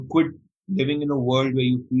quit living in a world where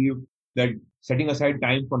you feel that setting aside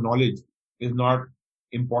time for knowledge is not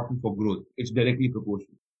important for growth. It's directly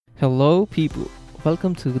proportional. Hello, people.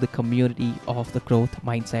 Welcome to the community of the Growth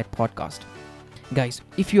Mindset podcast. Guys,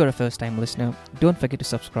 if you are a first time listener, don't forget to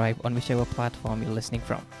subscribe on whichever platform you're listening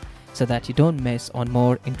from so that you don't miss on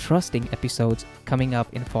more interesting episodes coming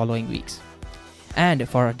up in following weeks. And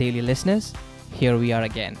for our daily listeners, here we are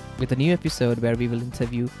again with a new episode where we will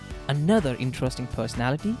interview another interesting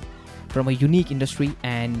personality from a unique industry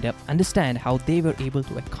and understand how they were able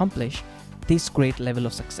to accomplish this great level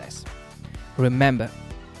of success. Remember,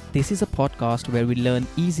 this is a podcast where we learn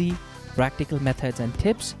easy, practical methods and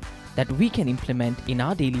tips that we can implement in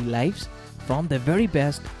our daily lives from the very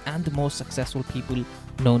best and the most successful people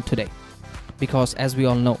known today. Because as we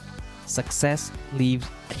all know, success leaves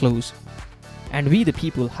clues. And we, the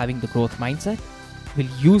people having the growth mindset, will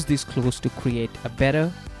use these clues to create a better,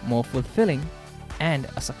 more fulfilling, and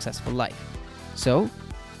a successful life. So,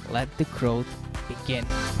 let the growth begin.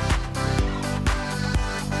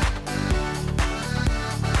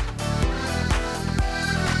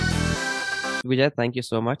 Vijay, thank you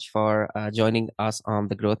so much for joining us on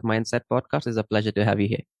the Growth Mindset podcast. It's a pleasure to have you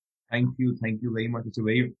here. Thank you very much. It's a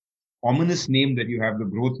very ominous name that you have. The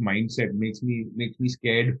growth mindset makes me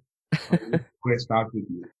scared. Where I start with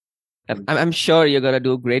you. I'm sure you're gonna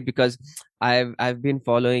do great because I've been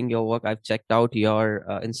following your work. I've checked out your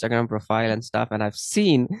Instagram profile and stuff, and I've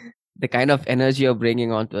seen the kind of energy you're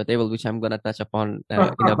bringing onto the table, which I'm gonna touch upon in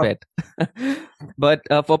a bit. But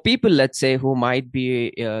for people, let's say, who might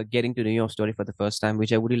be getting to know your story for the first time,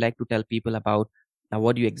 Vijay, would you like to tell people about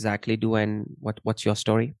what you exactly do and what's your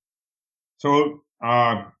story? So,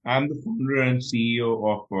 I'm the founder and CEO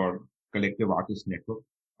of Collective Artist Network.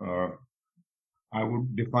 I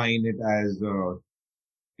would define it as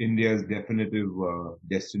India's definitive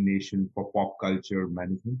destination for pop culture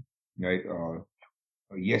management, right?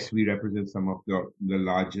 Yes, we represent some of the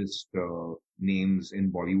largest names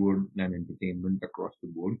in Bollywood and entertainment across the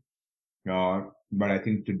board. But I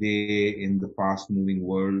think today, in the fast-moving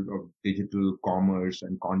world of digital commerce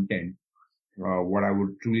and content, what I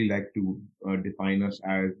would truly like to define us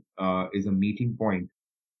as is a meeting point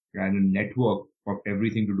and a network of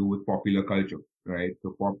everything to do with popular culture, right?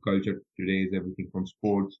 So pop culture today is everything from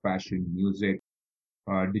sports, fashion, music,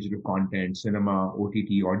 digital content, cinema,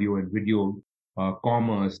 OTT, audio and video,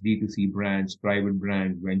 commerce, D2C brands, private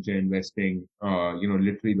brands, venture investing,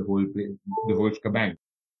 literally the whole shebang.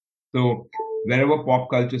 So wherever pop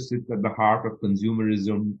culture sits at the heart of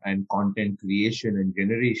consumerism and content creation and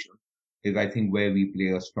generation is, I think, where we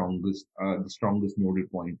play the strongest nodal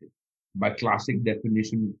point. By classic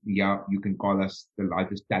definition, yeah, you can call us the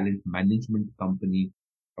largest talent management company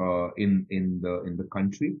in the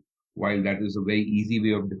country. While that is a very easy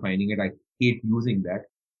way of defining it, I hate using that,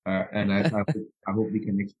 I hope we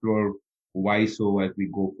can explore why so as we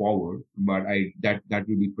go forward. But that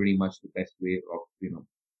will be pretty much the best way of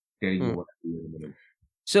telling you what I do in a minute.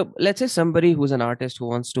 So let's say somebody who's an artist who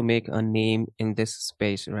wants to make a name in this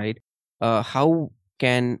space, right? How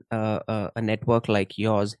can a network like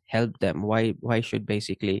yours help them? Why should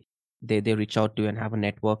basically they reach out to you and have a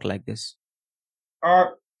network like this? I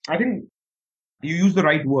think you use the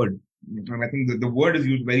right word, and I think that the word is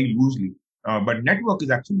used very loosely. But network is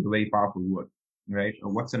actually a very powerful word, right?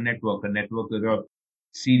 What's a network? A network is a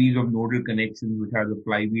series of nodal connections which has a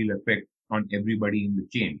flywheel effect on everybody in the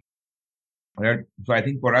chain. Right? So I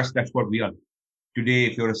think for us, that's what we are. Today,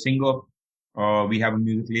 if you're a singer, we have a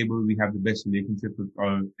music label. We have the best relationship with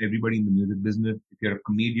everybody in the music business. If you're a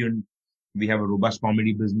comedian, we have a robust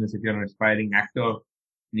comedy business. If you're an aspiring actor,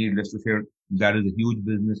 needless to say, that is a huge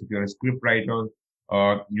business. If you're a script writer,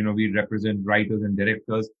 we represent writers and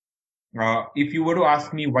directors. If you were to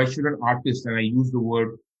ask me why should an artist, and I use the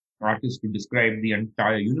word artist to describe the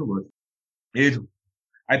entire universe, is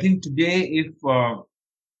I think today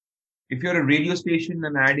if you're a radio station,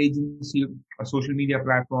 an ad agency, a social media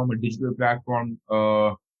platform, a digital platform,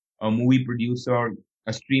 a movie producer,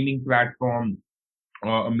 a streaming platform,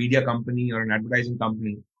 a media company or an advertising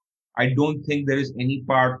company, I don't think there is any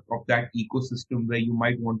part of that ecosystem where you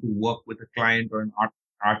might want to work with a client or an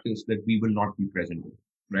artist that we will not be present with,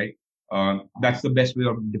 right? That's the best way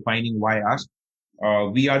of defining why us.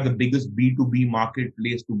 We are the biggest B2B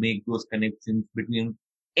marketplace to make those connections between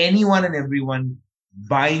anyone and everyone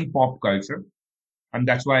buying pop culture. And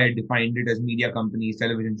that's why I defined it as media companies,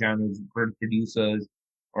 television channels, producers,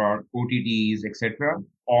 or OTTs, etc.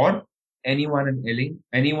 Or anyone and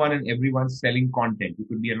everyone selling content. You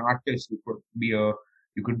could be an artist, you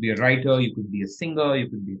could be a writer, you could be a singer, you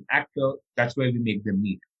could be an actor. That's where we make them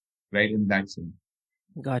meet, right? In that sense.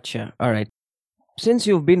 Gotcha. All right. since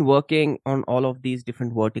you've been working on all of these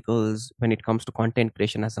different verticals when it comes to content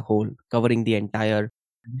creation as a whole, covering the entire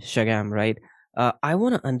shagam, right? I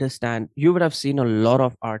want to understand, you would have seen a lot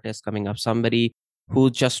of artists coming up, somebody who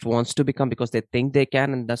just wants to become because they think they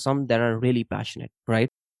can, and there's some that are really passionate, right?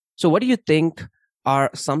 So what do you think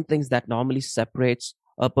are some things that normally separates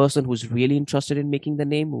a person who's really interested in making the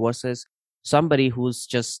name versus somebody who's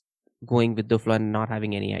just going with the flow and not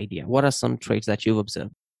having any idea? What are some traits that you've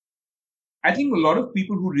observed? I think a lot of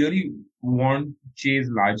people who really want to chase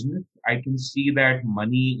largeness, I can see that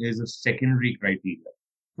money is a secondary criteria,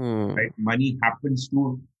 Hmm. right? Money happens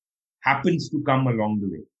to come along the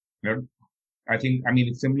way. You know? I mean,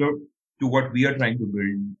 it's similar to what we are trying to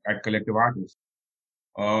build at Collective Artists.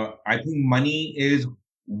 I think money is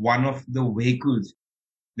one of the vehicles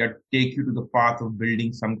that take you to the path of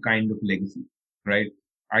building some kind of legacy, right?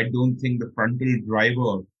 I don't think the frontal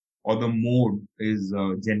driver or the mode is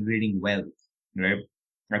generating wealth, right?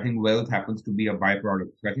 I think wealth happens to be a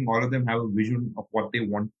byproduct. So I think all of them have a vision of what they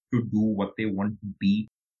want to do, what they want to be,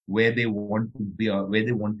 where they want to be, where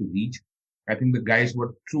they want to reach. I think the guys who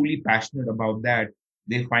are truly passionate about that,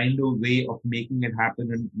 they find a way of making it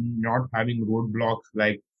happen and not having roadblocks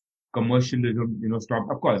like commercialism, stop.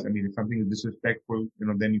 Of course, I mean, if something is disrespectful,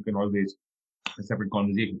 then you can always a separate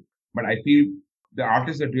conversation. But I feel the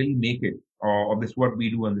artists that really make it, or this is what we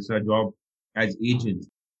do, and this is our job as agents,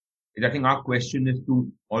 is I think our question is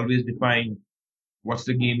to always define what's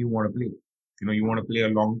the game you want to play. You want to play a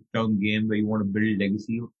long-term game where you want to build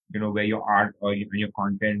legacy, where your art or your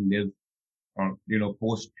content lives,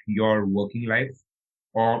 post your working life,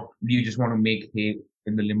 or do you just want to make hay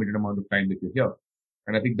in the limited amount of time that you're here?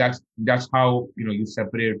 And I think that's how you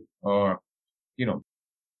separate you know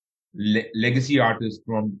legacy artists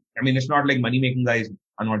from. I mean, it's not like money making guys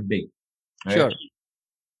are not big, right? Sure.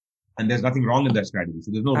 And there's nothing wrong in that strategy.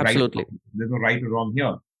 So Absolutely. there's no right or wrong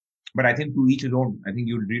here. But I think to each his own. I think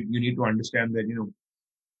you need to understand that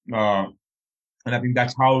and I think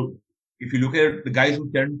that's how, if you look at the guys who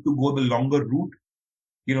tend to go the longer route,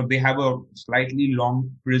 they have a slightly long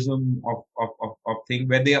prism of thing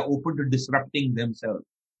where they are open to disrupting themselves,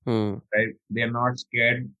 Hmm. right? They are not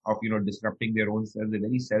scared of, disrupting their own self. They're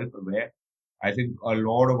very self-aware. I think a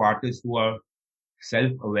lot of artists who are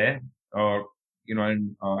self-aware,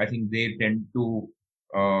 and I think they tend to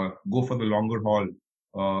go for the longer haul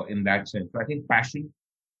in that sense. So I think passion,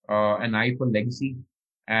 an eye for legacy,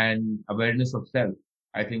 and awareness of self.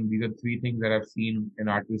 I think these are three things that I've seen in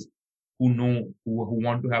artists who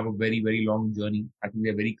want to have a very, very long journey. I think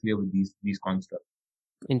they're very clear with these constructs.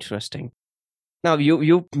 Interesting. Now,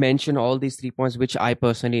 you mentioned all these 3 points, which I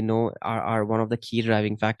personally know are one of the key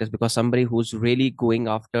driving factors, because somebody who's really going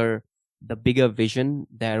after the bigger vision,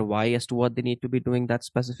 their why as to what they need to be doing that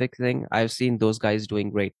specific thing, I've seen those guys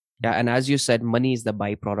doing great. Yeah, and as you said, money is the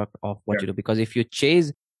byproduct of what Yeah. you do, because if you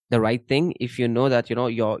chase the right thing, if you know that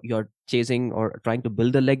you're chasing or trying to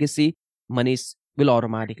build a legacy, money will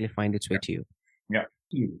automatically find its way Yeah. to you. Yeah.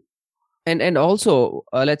 And also,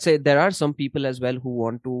 let's say there are some people as well who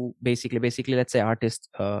want to basically, let's say artists,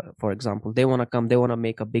 for example, they want to come, they want to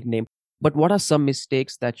make a big name, but what are some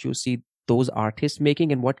mistakes that you see those artists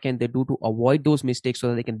making, and what can they do to avoid those mistakes so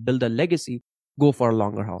that they can build a legacy, go for a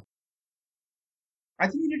longer haul? I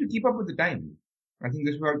think you need to keep up with the time. I think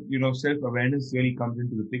this is where, self-awareness really comes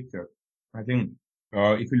into the picture. I think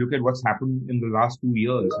if you look at what's happened in the last 2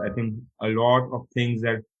 years, I think a lot of things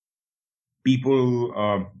that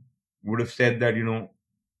people would have said that,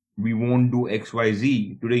 we won't do X, Y,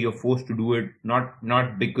 Z. Today you're forced to do it,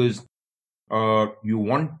 not because you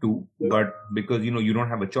want to, but because, you don't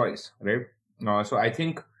have a choice, right? So I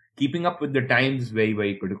think keeping up with the times is very,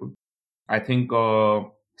 very critical. I think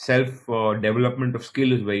self development of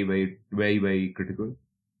skill is very, very, very, very critical.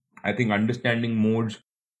 I think understanding modes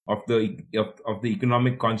of the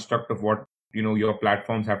economic construct of what your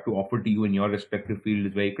platforms have to offer to you in your respective field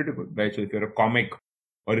is very critical, right? So if you're a comic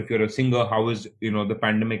or if you're a singer, how is the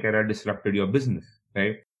pandemic era disrupted your business,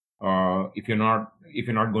 right? If you're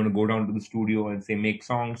not going to go down to the studio and say make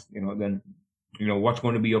songs, then what's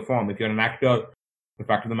going to be your form? If you're an actor, the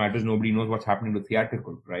fact of the matter is nobody knows what's happening to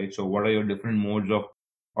theatrical, right? So what are your different modes of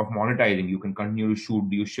monetizing? You can continue to shoot.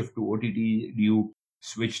 Do you shift to OTT? Do you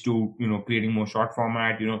switch to creating more short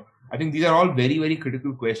format? I think these are all very, very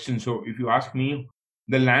critical questions. So if you ask me,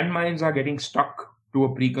 the landmines are getting stuck to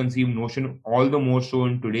a preconceived notion, all the more so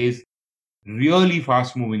in today's really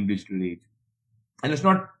fast moving digital age. And it's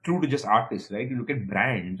not true to just artists, right? You look at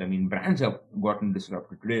brands. I mean, brands have gotten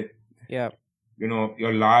disrupted today. Yeah.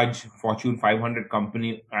 Your large Fortune 500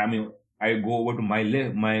 company. I mean, I go over to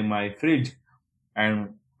my fridge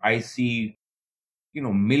and I see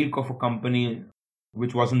milk of a company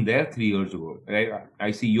which wasn't there 3 years ago, right?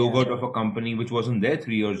 I see Yeah. yogurt of a company which wasn't there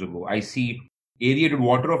 3 years ago. I see aerated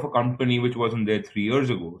water of a company which wasn't there 3 years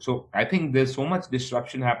ago. So I think there's so much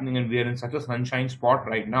disruption happening, and we are in such a sunshine spot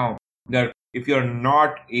right now that if you're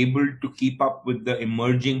not able to keep up with the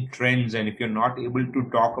emerging trends, and if you're not able to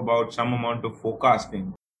talk about some amount of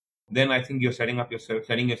forecasting, then I think you're setting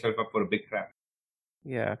yourself up for a big trap.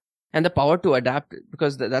 Yeah. And the power to adapt,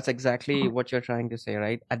 because that's exactly what you're trying to say,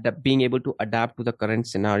 right? Being able to adapt to the current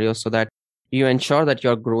scenario so that you ensure that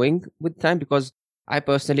you're growing with time. Because I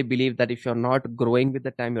personally believe that if you're not growing with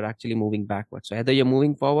the time, you're actually moving backwards. So either you're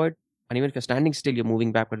moving forward, and even if you're standing still, you're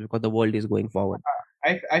moving backwards because the world is going forward.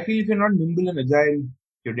 I feel if you're not nimble and agile,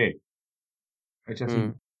 you're dead. It's just Hmm.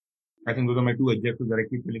 simple. I think those are my two adjectives that I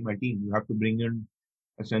keep telling my team. You have to bring in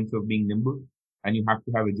a sense of being nimble, and you have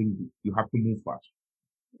to have agility. You have to move fast.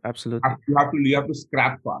 Absolutely. You have to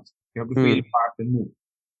scrap fast. You have to fail Hmm. fast and move.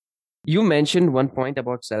 You mentioned one point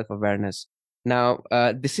about self-awareness. Now,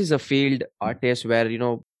 this is a field artist where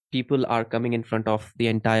people are coming in front of the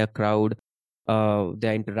entire crowd.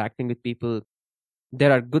 They're interacting with people.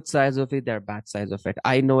 There are good sides of it, there are bad sides of it.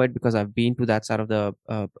 I know it because I've been to that side of the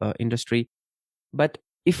industry. But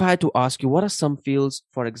if I had to ask you, what are some fields,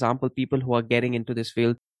 for example, people who are getting into this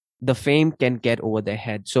field, the fame can get over their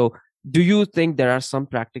head? So do you think there are some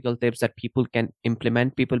practical tips that people can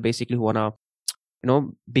implement, people basically who want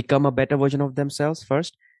to become a better version of themselves?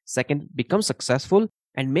 First, second, become successful,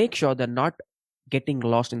 and make sure they're not getting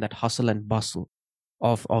lost in that hustle and bustle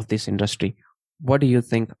of this industry. What do you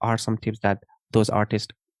think are some tips that those artists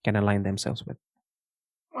can align themselves with?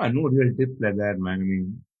 No real tips like that,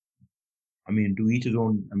 man. I mean, to each his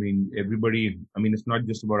own. I mean, everybody. I mean, it's not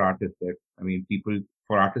just about artists, right? I mean, people,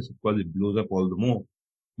 for artists, of course, it blows up all the more.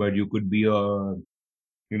 But you could be an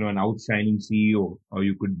outshining CEO, or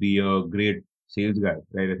you could be a great sales guy,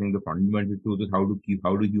 right? I think the fundamental truth is how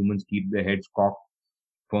do humans keep their heads cocked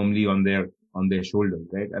firmly on their shoulders,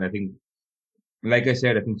 right? And I think, like I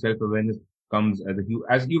said, I think self awareness comes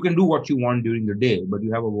as you can do what you want during the day, but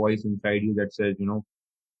you have a voice inside you that says,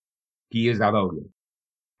 "Ki ye zyada ho gaya."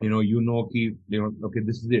 Okay,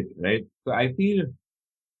 this is it, right? So I feel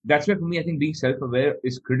that's where for me, I think being self aware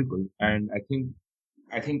is critical, and I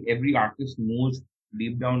think every artist knows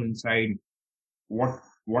deep down inside what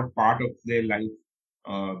what part of their life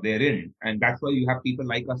they're in, and that's why you have people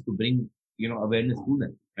like us to bring awareness to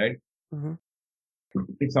them, right? Mhm.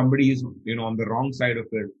 If somebody is on the wrong side of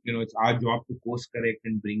it, it's our job to course correct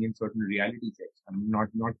and bring in certain reality checks, and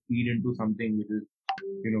not feed into something which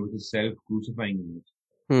is self crucifying image.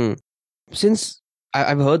 Hmm. Since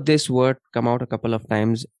I've heard this word come out a couple of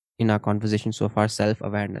times in our conversation so far, self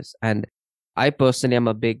awareness. And I personally am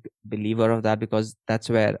a big believer of that because that's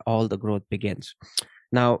where all the growth begins.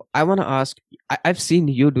 Now, I want to ask, I've seen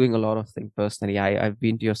you doing a lot of things personally. I've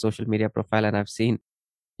been to your social media profile and I've seen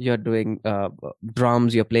you're doing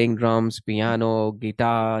drums, you're playing drums, piano,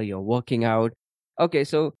 guitar, you're working out. Okay,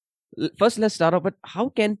 so first let's start off with how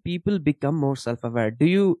can people become more self-aware? Do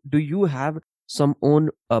you have some own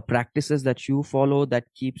practices that you follow that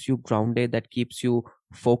keeps you grounded, that keeps you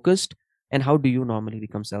focused? And how do you normally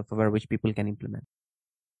become self-aware, which people can implement?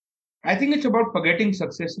 I think it's about forgetting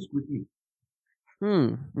successes quickly,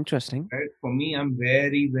 Interesting. right? For me, I'm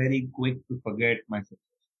very, very quick to forget my success.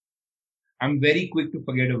 I'm very quick to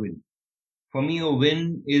forget a win. For me, a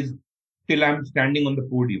win is till I'm standing on the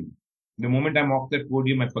podium. The moment I'm off that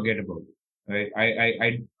podium, I forget about it.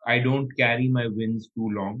 Right? I don't carry my wins too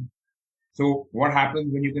long. So what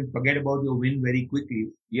happens when you can forget about your win very quickly?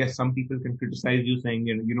 Yes, some people can criticize you saying,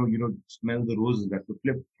 you don't smell the roses. That's the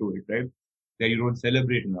flip to it, right? That you don't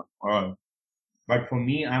celebrate enough. But for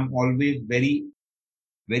me, I'm always very,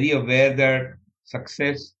 very aware that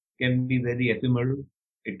success can be very ephemeral.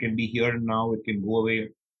 It can be here and now. It can go away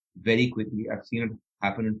very quickly. I've seen it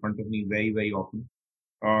happen in front of me very, very often.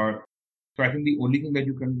 Uh, so I think the only thing that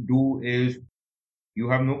you can do is you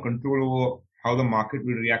have no control over how the market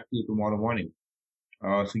will react to you tomorrow morning.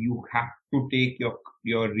 So you have to take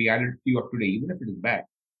your reality of today, even if it is bad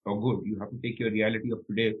or good. You have to take your reality of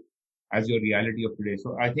today as your reality of today.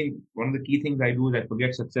 So I think one of the key things I do is I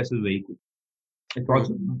forget success is very quick. It's Hmm.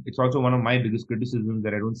 also it's also one of my biggest criticisms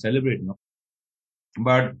that I don't celebrate enough.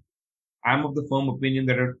 But I'm of the firm opinion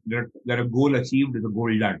that a goal achieved is a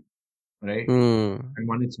goal done, right? Hmm. And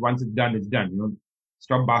once it's done, it's done.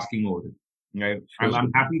 Stop basking over it. Right? I'm True.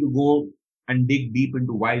 I'm happy to go and dig deep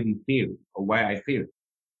into why we failed or why I failed,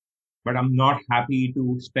 but I'm not happy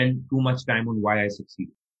to spend too much time on why I succeed.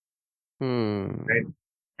 Right? Hmm.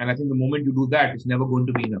 And I think the moment you do that, it's never going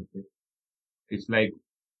to be enough. Right? It's like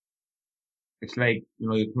it's like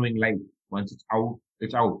you're throwing light. Once it's out,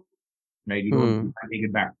 it's out. right? Hmm. You can't take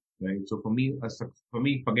it back, right? So for me,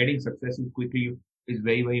 forgetting successes quickly is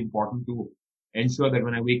very, very important to ensure that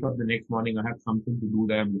when I wake up the next morning, I have something to do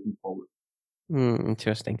that I'm looking forward.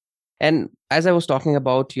 Interesting. And as I was talking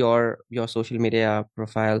about your social media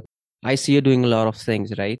profile, I see you doing a lot of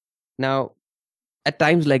things, right? Now, at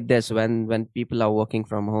times like this, when people are working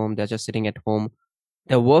from home, they're just sitting at home,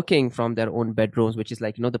 they're working from their own bedrooms, which is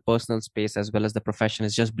like, the personal space as well as the profession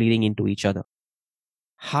is just bleeding into each other.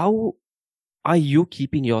 How are you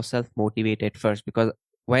keeping yourself motivated first? Because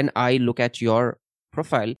when I look at your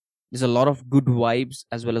profile, there's a lot of good vibes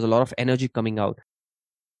as well as a lot of energy coming out.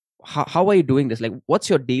 How are you doing this? Like, what's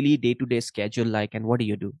your daily day-to-day schedule like, and what do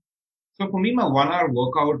you do? So for me, my 1 hour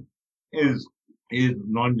workout is is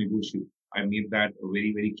non-negotiable. I made that a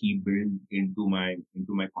very, very key build into my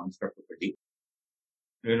construct of a day.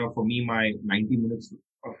 For me, my 90 minutes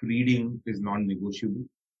of reading is non-negotiable,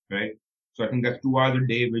 right? So I think that's 2 hours a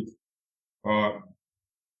day, which uh,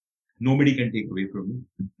 nobody can take away from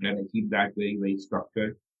me. And I keep that very, very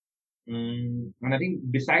structured. And I think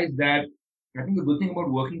besides that, I think the good thing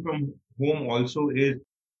about working from home also is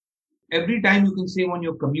every time you can save on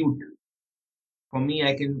your commute. For me,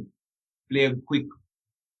 I can play a quick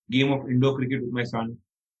game of indoor cricket with my son,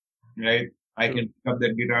 right? I True. can pick up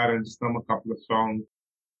that guitar and strum a couple of songs.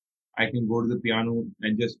 I can go to the piano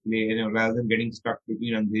and just play, rather than getting stuck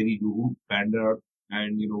between Andheri, Juhu, Bandra,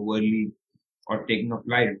 and, Worli or taking a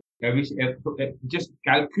flight. Just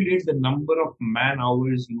calculate the number of man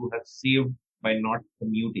hours you have saved by not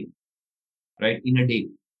commuting, right, in a day.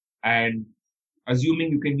 And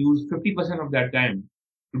assuming you can use 50% of that time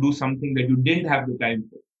to do something that you didn't have the time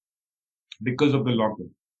for because of the lockdown.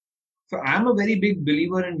 So I'm a very big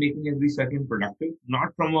believer in making every second productive,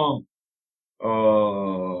 not from a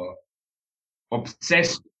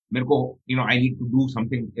obsessed, मेरे को, I need to do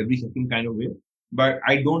something every second kind of way. But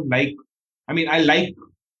I don't like, I mean, I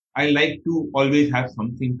like to always have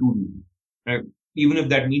something to do. Uh, Even if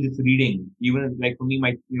that means it's reading, even if, like for me,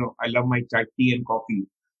 I love my chai, tea and coffee.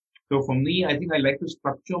 So for me, I think I like to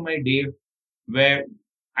structure my day where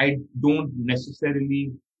I don't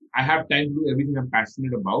necessarily, I have time to do everything I'm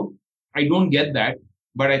passionate about. I don't get that,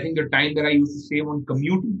 but I think the time that I used to save on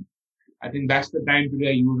commuting, I think that's the time today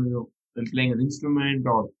I use, when playing an instrument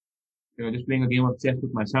or, just playing a game of chess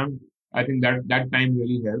with my son. I think that time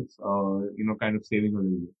really helps, kind of saving a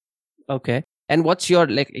little bit. Okay. And what's your,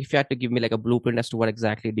 like, if you had to give me like a blueprint as to what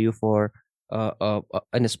exactly do you for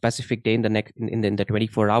in a specific day in the next in the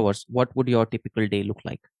 24 hours, what would your typical day look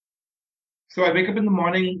like? So I wake up in the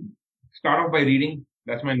morning, start off by reading.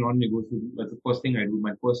 That's my non-negotiable. That's the first thing I do.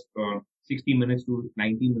 My first 60 minutes to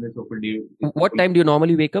 90 minutes of a day is What time do you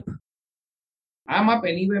normally wake up? I'm up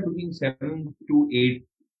anywhere between 7 to 8.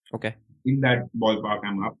 Okay. In that ballpark,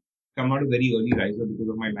 I'm up. So I'm not a very early riser because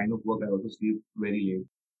of my line of work. I also sleep very late.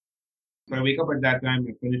 So I wake up at that time.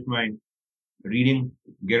 I finish my reading,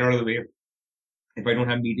 get out of the way. If I don't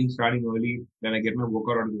have meetings starting early, then I get my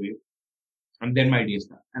workout out of the way, and then my day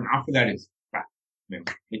starts. And after that, it's back.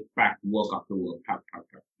 It's back, work after work, tap, tap,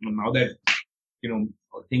 tap. And now that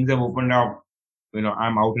things have opened up,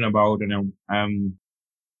 I'm out and about, and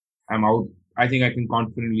I'm out. I think I can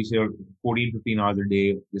confidently say 14, 15 hours a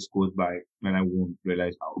day just goes by and I won't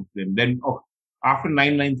realize how. Then after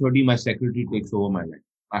 9:30, my secretary takes over my life.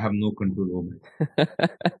 I have no control over my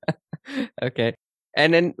life. Okay.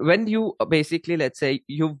 And then when you basically, let's say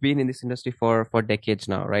you've been in this industry for decades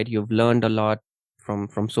now, right? You've learned a lot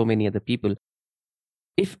from so many other people.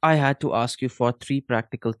 If I had to ask you for three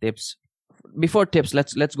practical tips, before tips,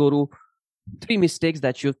 let's go to three mistakes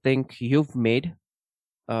that you think you've made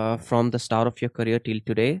from the start of your career till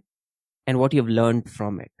today, and what you've learned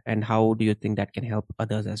from it, and how do you think that can help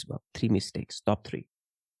others as well? Three mistakes, top three.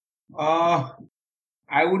 Uh,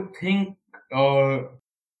 I would think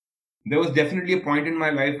there was definitely a point in my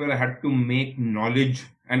life where I had to make knowledge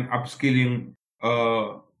and upskilling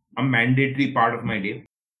a mandatory part of my day.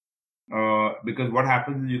 Because what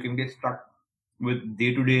happens is you can get stuck with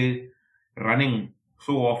day to day running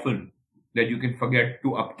so often that you can forget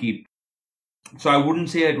to upkeep. So I wouldn't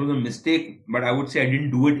say it was a mistake, but I would say I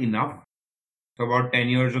didn't do it enough. So about 10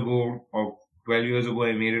 years ago or 12 years ago,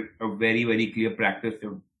 I made it a very, very clear practice.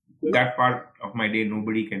 That part of my day,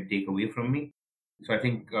 nobody can take away from me. So I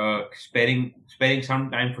think sparing some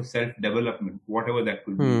time for self development, whatever that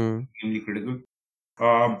could be, Hmm. extremely critical.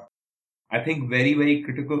 Um, I think very, very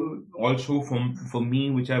critical also for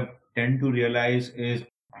me, which I tend to realize is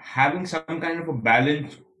having some kind of a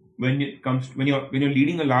balance when it comes when you're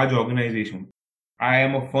leading a large organization. I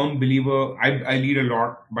am a firm believer. I lead a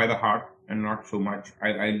lot by the heart and not so much.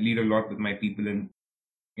 I lead a lot with my people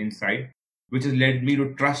inside, which has led me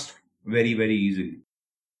to trust very, very easily.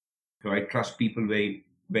 So I trust people very,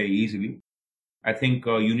 very easily. I think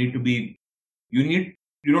you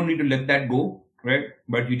don't need to let that go, right?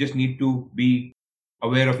 But you just need to be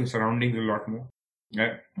aware of your surroundings a lot more,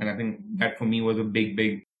 right? And I think that for me was a big,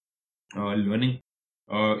 big learning.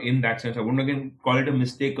 In that sense, I wouldn't again call it a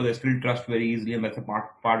mistake because I still trust very easily, and that's a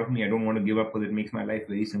part of me. I don't want to give up because it makes my life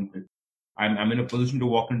very simple. I'm in a position to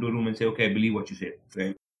walk into a room and say, okay, I believe what you say,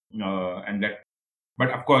 right? And that, but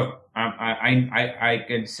of course, I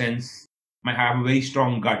can sense I have a very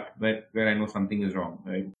strong gut where I know something is wrong,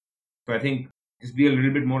 right? So I think just be a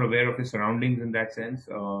little bit more aware of your surroundings in that sense.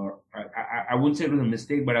 I wouldn't say it was a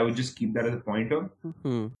mistake, but I would just keep that as a pointer.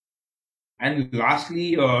 Mm-hmm. And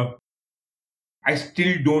lastly, I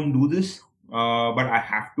still don't do this, but I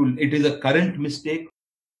have to. It is a current mistake.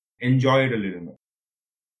 Enjoy it a little more.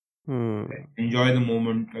 Enjoy the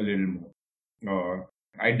moment a little more.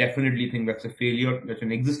 I definitely think that's a failure. That's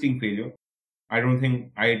an existing failure. I don't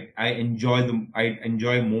think I enjoy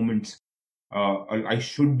moments. I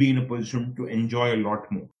should be in a position to enjoy a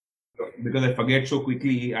lot more because I forget so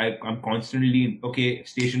quickly. I'm constantly okay.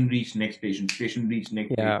 Station reach, next station. Station reach,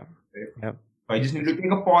 next station. Yeah. Right? Yeah. So I just need to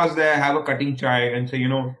take a pause there, have a cutting chai, and say,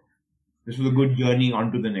 this was a good journey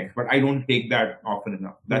on to the next. But I don't take that often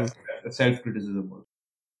enough. That's a self criticism.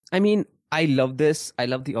 I mean, I love this. I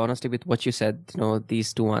love the honesty with what you said.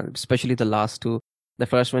 These two ones, especially the last two. The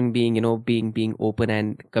first one being, being open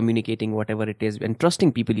and communicating whatever it is and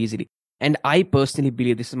trusting people easily. And I personally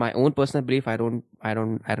believe, this is my own personal belief. I'm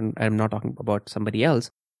not talking about somebody else,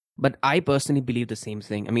 but I personally believe the same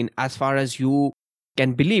thing. I mean, as far as you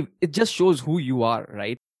can believe, it just shows who you are,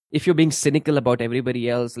 right? If you're being cynical about everybody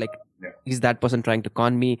else, like, Yeah. is that person trying to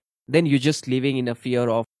con me? Then you're just living in a fear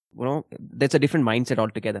of, that's a different mindset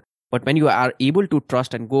altogether. But when you are able to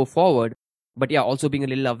trust and go forward, but yeah, also being a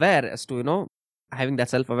little aware as to, having that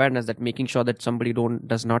self-awareness, that making sure that somebody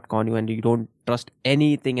does not con you and you don't trust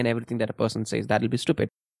anything and everything that a person says, that'll be stupid.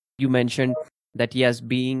 You mentioned that, yes,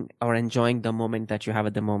 being or enjoying the moment that you have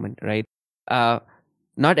at the moment, right?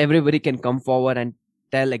 Not everybody can come forward and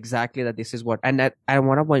tell exactly that this is what, and I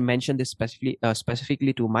want to mention this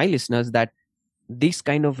specifically to my listeners, that this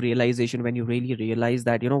kind of realization, when you really realize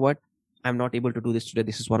that, what, I'm not able to do this today,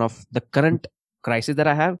 this is one of the current crisis that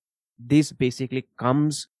I have, this basically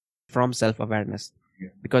comes from self-awareness. Yeah.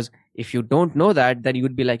 Because if you don't know that, then you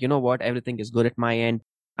would be like, what, everything is good at my end,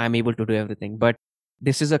 I'm able to do everything. But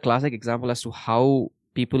this is a classic example as to how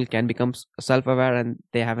people can become self-aware and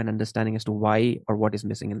they have an understanding as to why or what is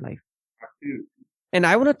missing in life. Absolutely. And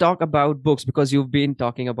I want to talk about books, because you've been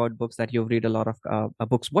talking about books, that you've read a lot of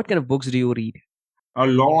books. What kind of books do you read? A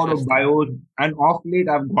lot of bios, and off late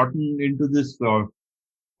I've gotten into this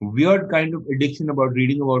weird kind of addiction about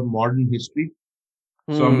reading about modern history.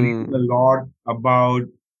 So I'm reading a lot about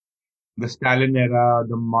the Stalin era,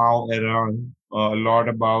 the Mao era, a lot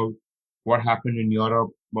about what happened in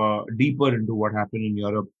Europe, deeper into what happened in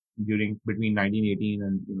Europe between 1918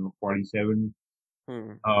 and 47.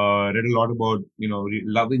 Read a lot about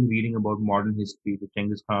loving reading about modern history, the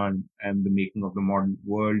Genghis Khan and the making of the modern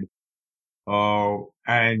world,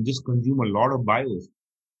 and just consume a lot of bios,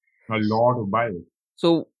 a lot of bios.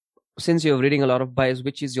 So, since you're reading a lot of bios,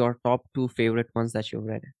 which is your top two favorite ones that you've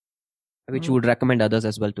read, which you would recommend others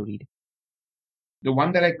as well to read? The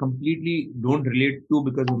one that I completely don't relate to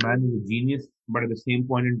because the man is a genius, but at the same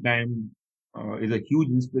point in time is a huge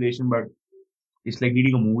inspiration. But it's like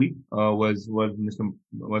reading a movie. Was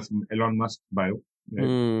Elon Musk bio,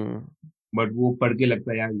 right? But वो पढ़ के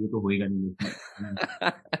लगता है यार ये तो होएगा नहीं.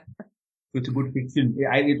 It's a good fiction.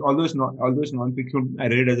 Although it's non-fiction, I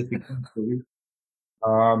read it as a fiction story.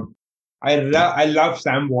 I love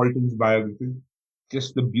Sam Walton's biography.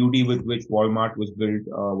 Just the beauty with which Walmart was built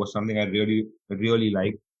was something I really, really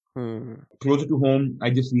liked. Closer to home,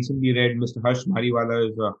 I just recently read Mr. Harsh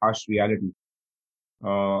Mariwala's Harsh Reality.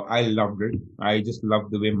 I loved it. I just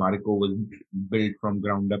loved the way Marico was built from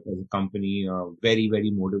ground up as a company. Very,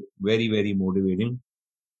 very motivating.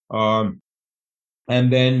 And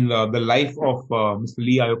then the life of Mr.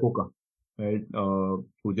 Lee Iacocca, right? Who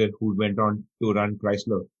went on to run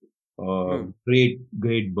Chrysler.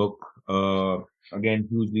 Great book. Again,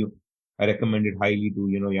 hugely, I recommend it highly to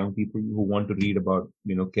young people who want to read about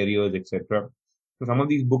careers, etc. So some of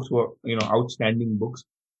these books were outstanding books.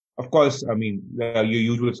 Of course, I mean your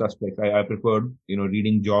usual suspects. I preferred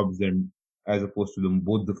reading Jobs and as opposed to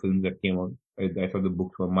both the films that came out. I thought the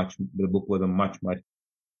book was a much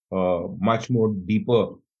more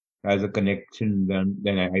deeper as a connection than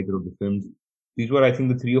either of the films. These were, I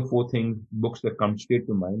think, the three or four books that come straight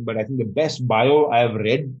to mind. But I think the best bio I have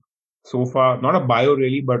read so far, not a bio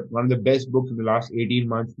really, but one of the best books in the last 18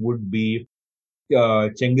 months would be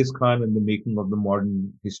Genghis Khan and the Making of the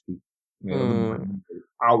Modern History. The Hmm. modern history.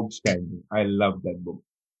 Outstanding. I love that book.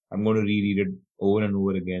 I'm going to reread it over and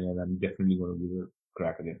over again, and I'm definitely going to give it a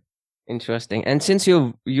crack again. Interesting. And since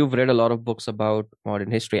you've read a lot of books about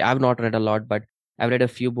modern history, I've not read a lot, but I've read a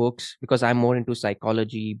few books because I'm more into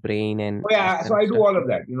psychology, brain, and Oh this yeah, kind so of I do stuff. all of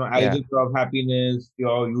that. Yeah. Algebra of happiness,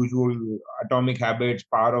 your usual atomic habits,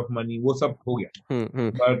 power of money, वो सब हो गया. Hmm, hmm.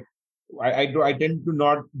 But I tend to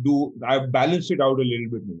not do. I've balanced it out a little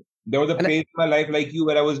bit more. There was a And phase in my life like you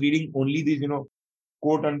where I was reading only these,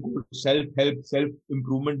 quote unquote self-help,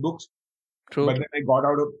 self-improvement books. true. But then I got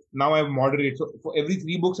out of. Now I'm moderate. So for every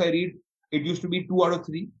three books I read, it used to be two out of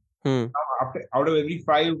three. Hmm. Now after out of every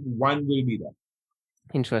five, one will be that.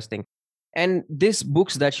 Interesting. And these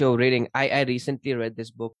books that you're reading, I recently read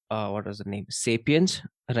this book. What was the name? Sapiens,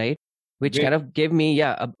 right? Which Great. kind of gave me,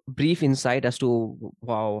 yeah, a brief insight as to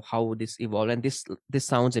wow how this evolved. And this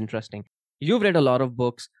sounds interesting. You've read a lot of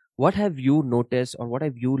books. What have you noticed, or what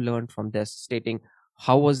have you learned from this? Stating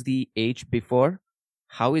how was the age before,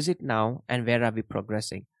 how is it now, and where are we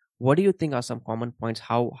progressing? What do you think are some common points?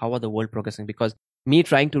 How are the world progressing? Because me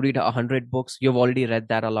trying to read 100 books, you've already read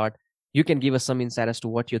that a lot. You can give us some insight as to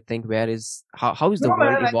what you think. Where is how is No, the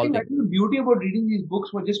world man. I evolving? think the beauty about reading these books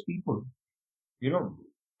for just people. You know,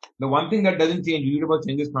 the one thing that doesn't change. You read about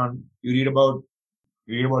Genghis Khan. You read about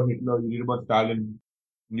Hitler. You read about Stalin.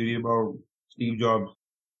 You read about Steve Jobs.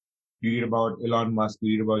 You read about Elon Musk.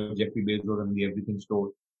 You read about Jeffrey Bezos and the Everything Store.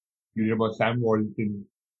 You read about Sam Walton.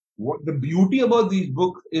 What the beauty about these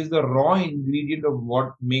books is the raw ingredient of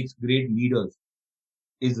what makes great leaders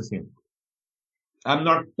is the same. I'm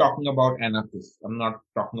not talking about anarchists. I'm not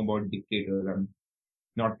talking about dictators. I'm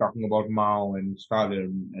not talking about Mao and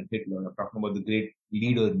Stalin and Hitler. I'm talking about the great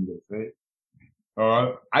leaders,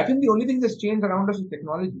 right? I think the only thing that's changed around us is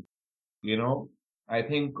technology. You know, I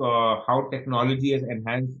think how technology has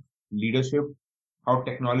enhanced leadership, how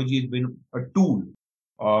technology has been a tool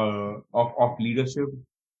of leadership.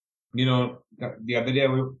 The other day I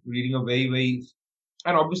was reading a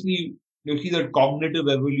and obviously you see the cognitive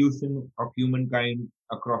evolution of humankind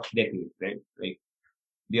across decades, right? Like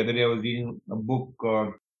the other day I was reading a book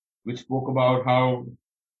which spoke about how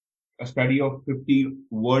a study of 50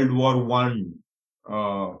 World War One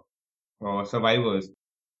uh, survivors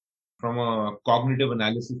from a cognitive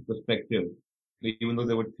analysis perspective, even though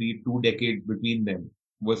there were 2 decades between them,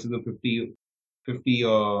 versus the 50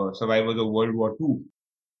 survivors of World War Two.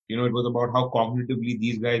 It was about how cognitively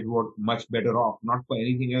these guys were much better off, not for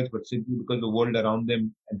anything else, but simply because the world around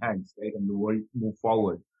them enhanced, right, and the world moved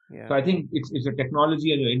forward. So Yeah. I think it's a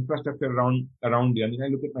technology and the infrastructure around you. I mean, I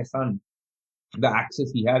look at my son, the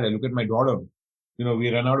access he has. I look at my daughter. We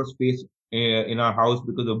run out of space in our house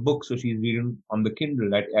because of books, so she's reading on the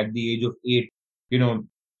Kindle. At the age of 8, you know,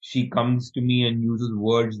 she comes to me and uses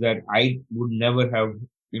words that I would never have,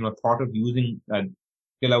 thought of using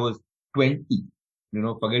till I was 20.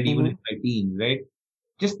 Forget even Hmm. in my teens, right?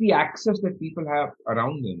 Just the access that people have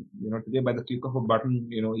around them. Today by the click of a button,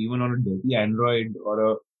 even on a dirty Android or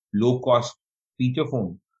a low cost feature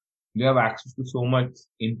phone, they have access to so much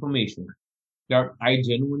information that I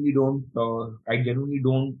genuinely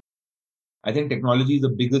don't, I think technology is the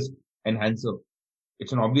biggest enhancer.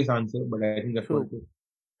 It's an obvious answer, but I think that's what True. it is.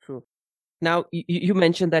 True. Now you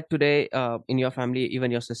mentioned that today in your family,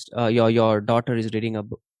 even your sister, your daughter is reading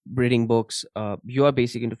reading books. You are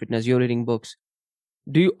basically into fitness. You're reading books.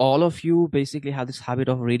 Do you all of you basically have this habit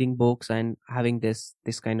of reading books and having this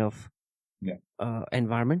kind of Yeah.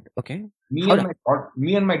 environment? Okay. Me How? and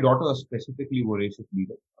me and my daughter are specifically voracious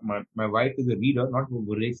readers. My wife is a reader, not a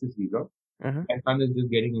voracious reader. Uh-huh. My son is just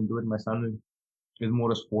getting into it. My son is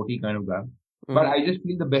more a sporty kind of guy. But Mm-hmm. I just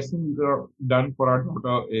feel the best thing we could have done for our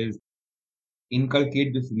daughter is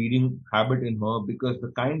inculcate this reading habit in her because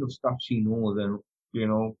the kind of stuff she knows and you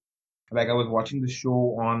know like I was watching the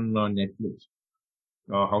show on Netflix,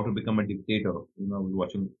 How to Become a Dictator. I was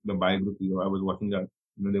watching the biography, or I was watching that.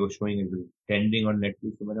 They were showing it trending on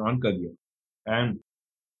Netflix. So मैंने on कर दिया. And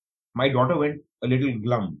my daughter went a little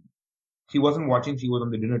glum. She wasn't watching. She was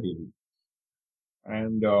on the dinner table,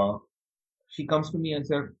 and she comes to me and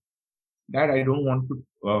said, "Dad, I don't want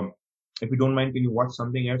to. If you don't mind, can you watch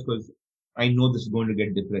something else? Because I know this is going to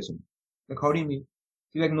get depressing." Like, how do you mean?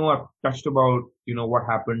 She's like, "No, I've touched about what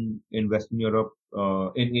happened in Western Europe,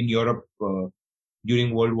 in Europe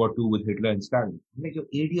during World War II with Hitler and Stalin." I'm like, "You're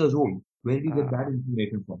 8 years old. Where did you get that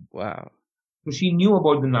information from?" Wow. So she knew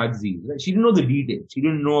about the Nazis. Right? She didn't know the details. She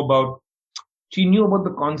knew about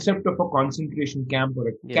the concept of a concentration camp or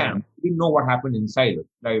a Yeah. camp. She didn't know what happened inside it.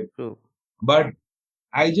 Right? True. But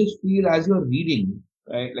I just feel as you're reading,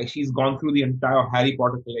 right, like she's gone through the entire Harry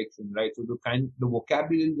Potter collection, right? So the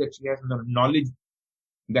vocabulary that she has and the knowledge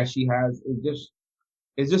that she has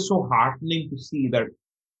is just so heartening to see that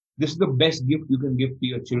this is the best gift you can give to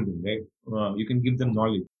your children, right? You can give them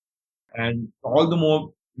knowledge, and all the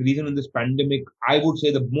more reason in this pandemic, I would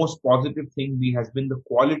say the most positive thing we has been the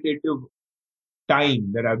qualitative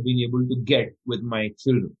time that I've been able to get with my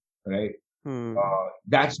children, right? Hmm.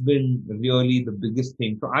 That's been really the biggest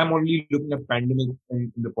thing. So I'm only looking at pandemic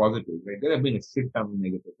in the positive, right? There have been a shit ton of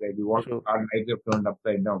negatives, right? True. Our lives have turned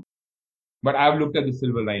upside down. But I've looked at the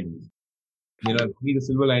silver linings. For me, the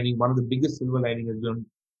silver lining, one of the biggest silver lining has been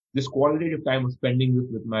this qualitative time of spending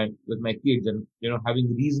with my kids and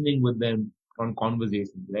having reasoning with them on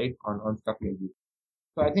conversations, right? On stuff like this.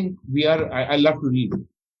 So I think I love to read.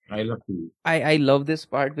 I love to read. I love this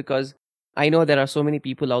part because I know there are so many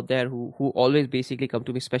people out there who always basically come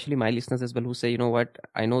to me, especially my listeners as well, who say, you know what,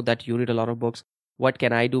 I know that you read a lot of books. What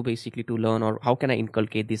can I do basically to learn, or how can I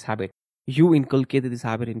inculcate this habit? You inculcated this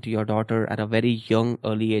habit into your daughter at a very young,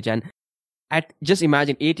 early age, and at just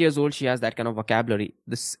imagine 8 years old, she has that kind of vocabulary.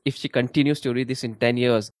 This, if she continues to read this in 10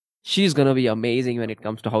 years, she's gonna be amazing when it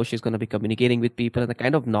comes to how she's gonna be communicating with people and the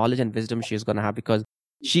kind of knowledge and wisdom she's gonna have because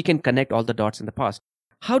she can connect all the dots in the past.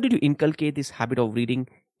 How did you inculcate this habit of reading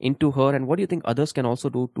into her, and what do you think others can also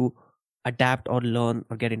do to adapt or learn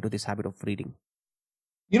or get into this habit of reading?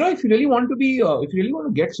 If you really want to if you really want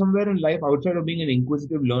to get somewhere in life outside of being an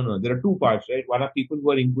inquisitive learner, there are two parts, right? One are people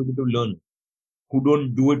who are inquisitive learners, who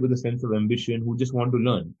don't do it with a sense of ambition, who just want to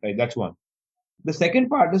learn, right? That's one. The second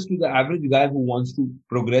part is to the average guy who wants to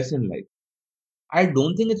progress in life. I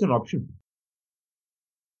don't think it's an option.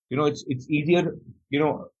 It's easier. You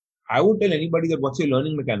know, I would tell anybody that what's your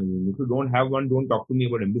learning mechanism? If you don't have one, don't talk to me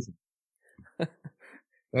about ambition.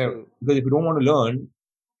 True. Because if you don't want to learn,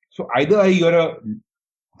 so either you're a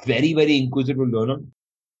very, very inquisitive learner,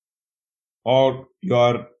 or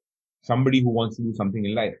you're somebody who wants to do something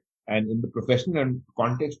in life. And in the professional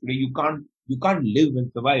context today, you can't live and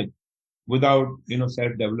survive without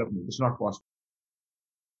self development. It's not possible.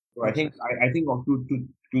 So I think Exactly. I think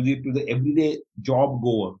to the everyday job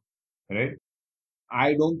goer, right?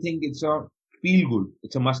 I don't think it's a feel good.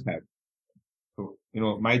 It's a must have. So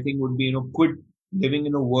my thing would be quit living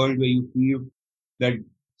in a world where you feel that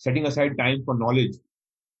setting aside time for knowledge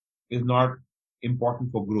is not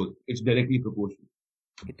important for growth. It's directly proportional.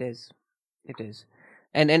 It is. It is.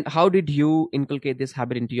 And how did you inculcate this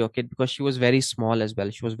habit into your kid? Because she was very small as well.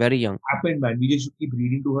 She was very young. Happened, man. We just keep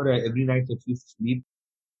reading to her every night that she used to sleep.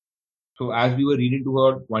 So as we were reading to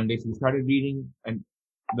her, one day she started reading, and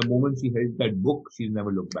the moment she held that book, she's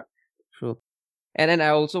never looked back. True. And then I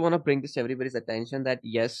also want to bring this to everybody's attention that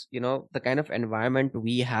yes, the kind of environment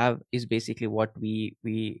we have is basically what we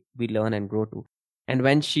learn and grow to. And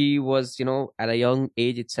when she was, at a young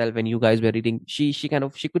age itself, when you guys were reading, she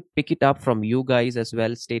could pick it up from you guys as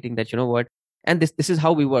well, stating that, you know what, and this is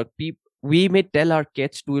how we work. We may tell our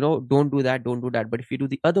kids to, don't do that. But if you do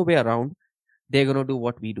the other way around, they're gonna do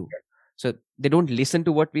what we do. So they don't listen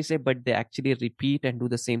to what we say, but they actually repeat and do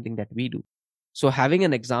the same thing that we do. So having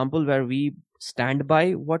an example where we stand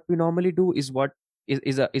by what we normally do is what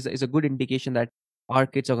is a good indication that our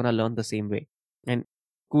kids are gonna learn the same way. And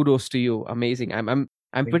kudos to you, amazing. I'm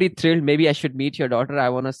Thank pretty you. thrilled. Maybe I should meet your daughter. I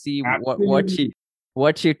want to see Absolutely.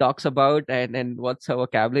 what she talks about and what's her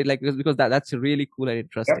vocabulary like, because that's really cool and Yep.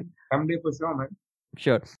 interesting. Someday for sure, man.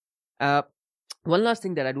 Sure. Uh, One last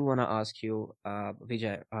thing that I do want to ask you,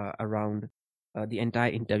 Vijay, around the entire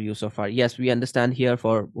interview so far. Yes, we understand here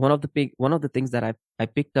for one of the things that I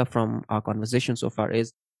picked up from our conversation so far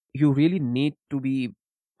is you really need to be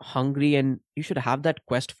hungry and you should have that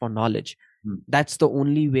quest for knowledge. Hmm. That's the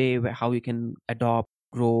only way how you can adopt,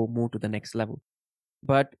 grow, move to the next level.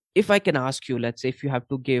 But if I can ask you, let's say if you have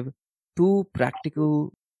to give two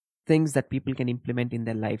practical things that people can implement in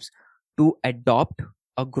their lives to adopt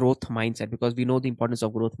a growth mindset, because we know the importance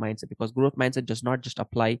of growth mindset, because growth mindset does not just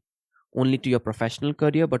apply only to your professional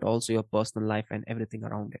career but also your personal life and everything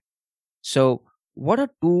around it. So what are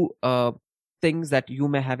two things that you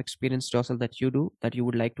may have experienced yourself that you do that you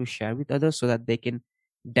would like to share with others so that they can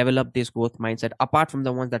develop this growth mindset apart from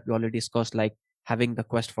the ones that we already discussed, like having the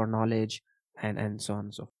quest for knowledge and so on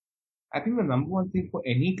and so forth? I think the number one thing for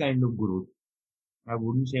any kind of growth, I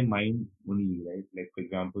wouldn't say mind only, right? Like for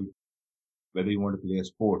example, whether you want to play a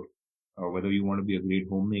sport or whether you want to be a great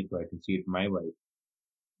homemaker, I can see it my wife.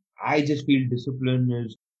 I just feel discipline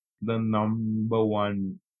is the number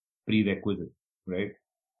one prerequisite, right?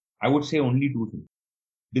 I would say only two things: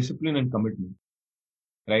 discipline and commitment,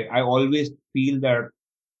 right? I always feel that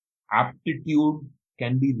aptitude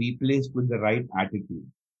can be replaced with the right attitude.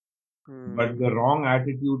 But the wrong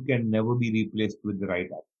attitude can never be replaced with the right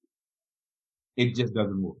attitude. It just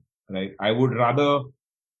doesn't work, right? I would rather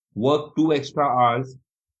work 2 extra hours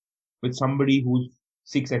with somebody who's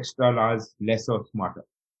 6 extra hours less or smarter,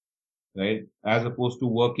 right? As opposed to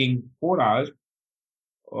working 4 hours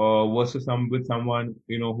versus with someone,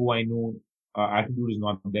 who I know attitude is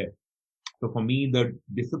not there. So for me, the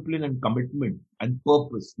discipline and commitment and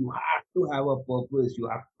purpose, you have to have a purpose. You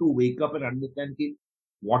have to wake up and understand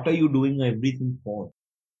what are you doing everything for?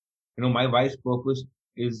 My wife's purpose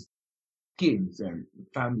is kids and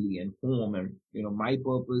family and home. And, my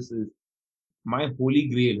purpose is, my holy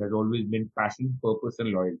grail has always been passion, purpose,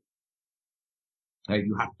 and loyalty. Right?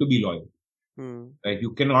 You have to be loyal. Right?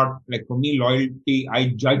 You cannot, like for me, loyalty, I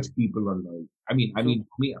judge people on loyalty.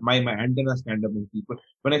 My antenna stand up on people.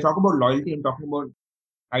 When I talk about loyalty, I'm talking about,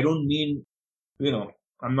 I don't mean,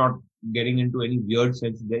 I'm not getting into any weird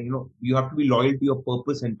sense there. You have to be loyal to your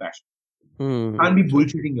purpose and passion. You can't be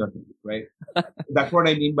bullshitting yourself, right? That's what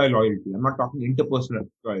I mean by loyalty. I'm not talking interpersonal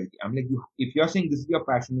loyalty. I'm like, if you're saying this is your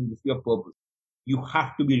passion and this is your purpose, you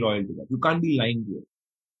have to be loyal to that. You can't be lying to it.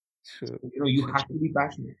 True. You have to be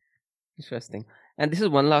passionate. Interesting. And this is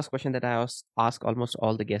one last question that I ask almost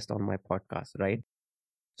all the guests on my podcast, right?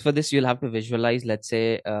 So for this, you'll have to visualize, let's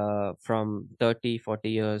say, from 30, 40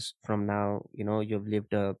 years from now, you've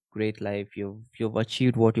lived a great life. You've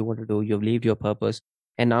achieved what you want to do. You've lived your purpose.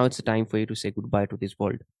 And now it's time for you to say goodbye to this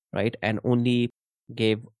world, right? And only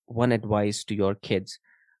give one advice to your kids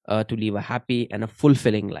to live a happy and a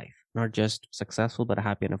fulfilling life, not just successful, but a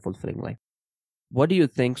happy and a fulfilling life. What do you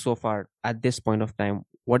think so far at this point of time?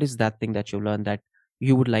 What is that thing that you learned that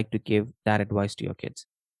you would like to give that advice to your kids?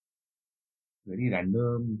 Very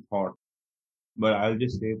random thought, but I'll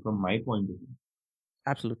just say from my point of view.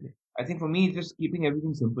 Absolutely. I think for me, it's just keeping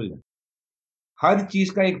everything simple. हर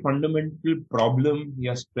चीज का एक fundamental problem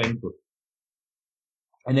या strength होता है,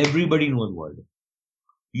 and everybody knows what it is.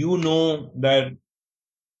 You know that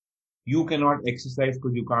you cannot exercise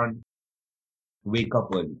because you can't wake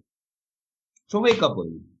up early. So wake up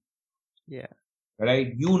early. Yeah.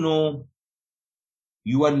 Right? You know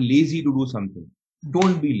you are lazy to do something.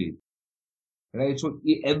 Don't be lazy. Right? So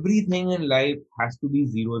everything in life has to be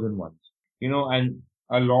zeros and ones. And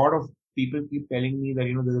a lot of people keep telling me that,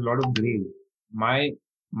 there's a lot of gray. My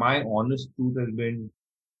honest truth has been,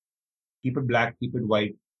 keep it black, keep it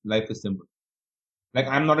white. Life is simple. Like,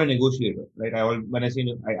 I'm not a negotiator, right? When I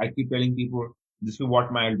say, I keep telling people, this is what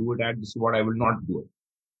I'll do it at, this is what I will not do it.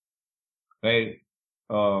 Right?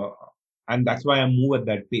 And that's why I move at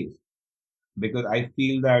that pace. Because I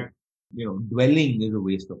feel that, dwelling is a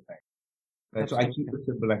waste of time. Right? So I keep it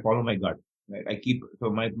simple. I follow my gut. Right?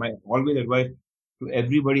 So my always advice to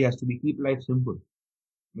everybody has to be, keep life simple.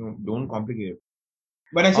 Don't complicate it.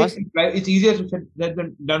 When I say it's easier to said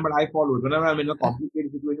than done, but I follow it. Whenever I'm in a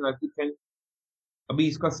complicated situation, I keep saying, Abhi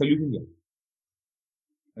iska solution kya?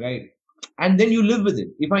 Right? And then you live with it.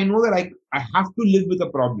 If I know that I have to live with a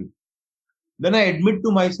problem, then I admit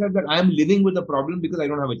to myself that I am living with a problem because I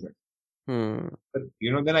don't have a choice. But,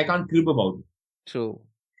 then I can't crib about it. True.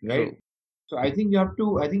 Right? True. So I think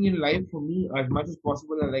in life, for me, as much as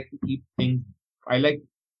possible, I like to keep things,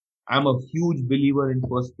 I'm a huge believer in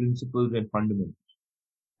first principles and fundamentals.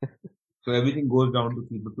 So everything goes down to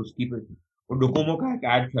keep it. Or Docomo ka ek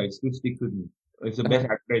ad try, still stick with me. It's the best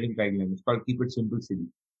advertising tagline. It's called keep it simple, silly.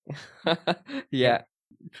 Yeah,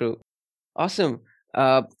 true. Awesome.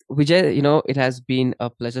 Vijay, it has been a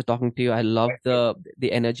pleasure talking to you. I love the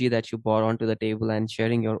energy that you brought onto the table and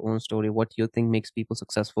sharing your own story, what you think makes people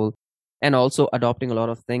successful, and also adopting a lot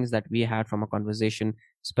of things that we had from a conversation,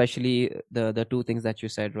 especially the two things that you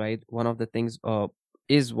said, right? One of the things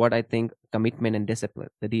is what I think commitment and discipline.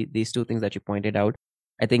 These two things that you pointed out,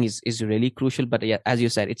 I think is really crucial. But yeah, as you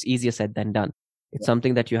said, it's easier said than done. It's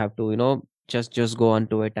something that you have to, just go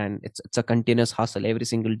onto it, and it's a continuous hustle. Every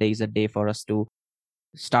single day is a day for us to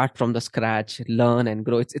start from the scratch, learn and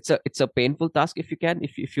grow. It's a painful task if you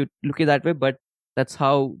look at it that way, but that's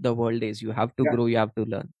how the world is. You have to grow, you have to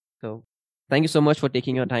learn. So thank you so much for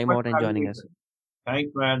taking your time out and joining us.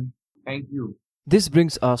 Thanks, man. Thank you. This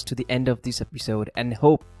brings us to the end of this episode, and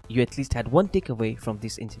hope you at least had one takeaway from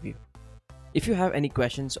this interview. If you have any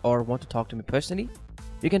questions or want to talk to me personally,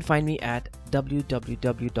 you can find me at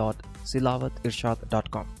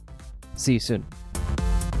www.silawatirshad.com. See you soon.